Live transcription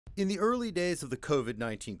In the early days of the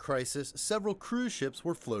COVID-19 crisis, several cruise ships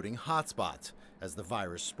were floating hotspots as the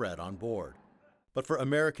virus spread on board. But for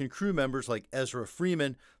American crew members like Ezra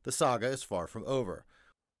Freeman, the saga is far from over.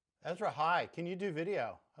 Ezra, hi. Can you do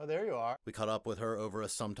video? Oh, there you are. We caught up with her over a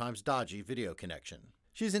sometimes dodgy video connection.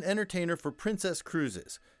 She's an entertainer for Princess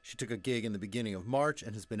Cruises. She took a gig in the beginning of March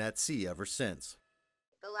and has been at sea ever since.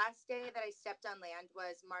 The last day that I stepped on land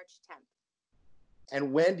was March 10th.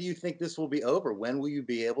 And when do you think this will be over? When will you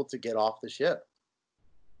be able to get off the ship?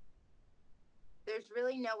 There's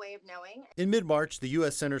really no way of knowing. In mid-March, the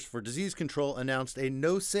U.S. Centers for Disease Control announced a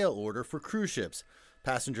no-sail order for cruise ships.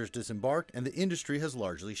 Passengers disembarked and the industry has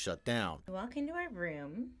largely shut down. Walk into our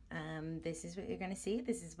room. This is what you're going to see.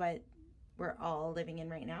 This is what we're all living in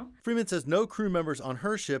right now. Freeman says no crew members on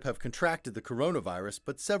her ship have contracted the coronavirus,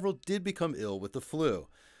 but several did become ill with the flu.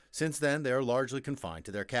 Since then, they are largely confined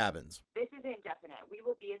to their cabins. This is indefinite. We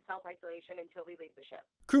will be in self-isolation until we leave the ship.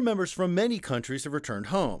 Crew members from many countries have returned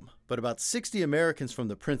home, but about 60 Americans from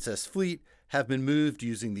the Princess fleet have been moved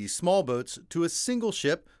using these small boats to a single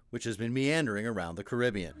ship, which has been meandering around the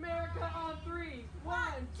Caribbean. America on three. 1,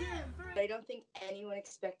 2, 3. I don't think anyone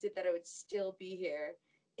expected that I would still be here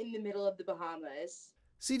in the middle of the Bahamas.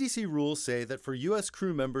 CDC rules say that for U.S.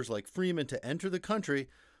 crew members like Freeman to enter the country,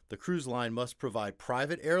 the cruise line must provide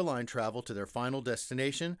private airline travel to their final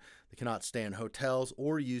destination. They cannot stay in hotels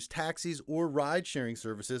or use taxis or ride-sharing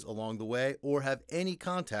services along the way or have any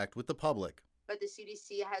contact with the public. But the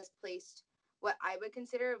CDC has placed what I would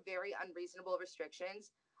consider very unreasonable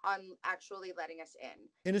restrictions on actually letting us in.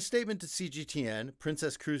 In a statement to CGTN,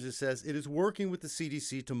 Princess Cruises says it is working with the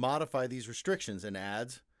CDC to modify these restrictions and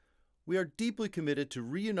adds, "We are deeply committed to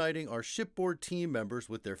reuniting our shipboard team members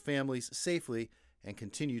with their families safely and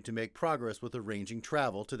continue to make progress with arranging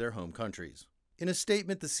travel to their home countries." In a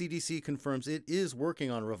statement, the CDC confirms it is working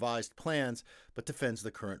on revised plans, but defends the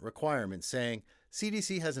current requirements, saying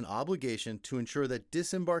CDC has an obligation to ensure that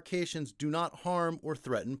disembarkations do not harm or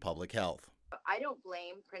threaten public health. I don't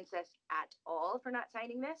blame Princess at all for not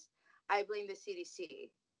signing this. I blame the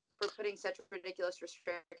CDC for putting such ridiculous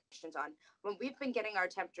restrictions on when we've been getting our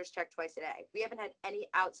temperatures checked twice a day. We haven't had any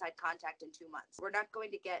outside contact in 2 months. We're not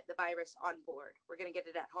going to get the virus on board. We're going to get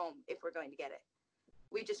it at home if we're going to get it.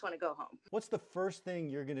 We just want to go home. What's the first thing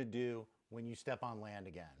you're going to do when you step on land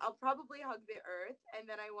again? I'll probably hug the earth, and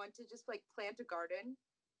then I want to just plant a garden,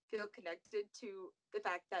 feel connected to the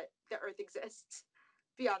fact that the earth exists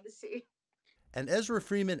beyond the sea. And Ezra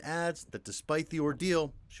Freeman adds that despite the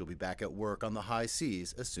ordeal, she'll be back at work on the high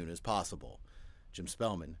seas as soon as possible. Jim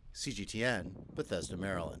Spellman, CGTN, Bethesda,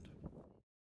 Maryland.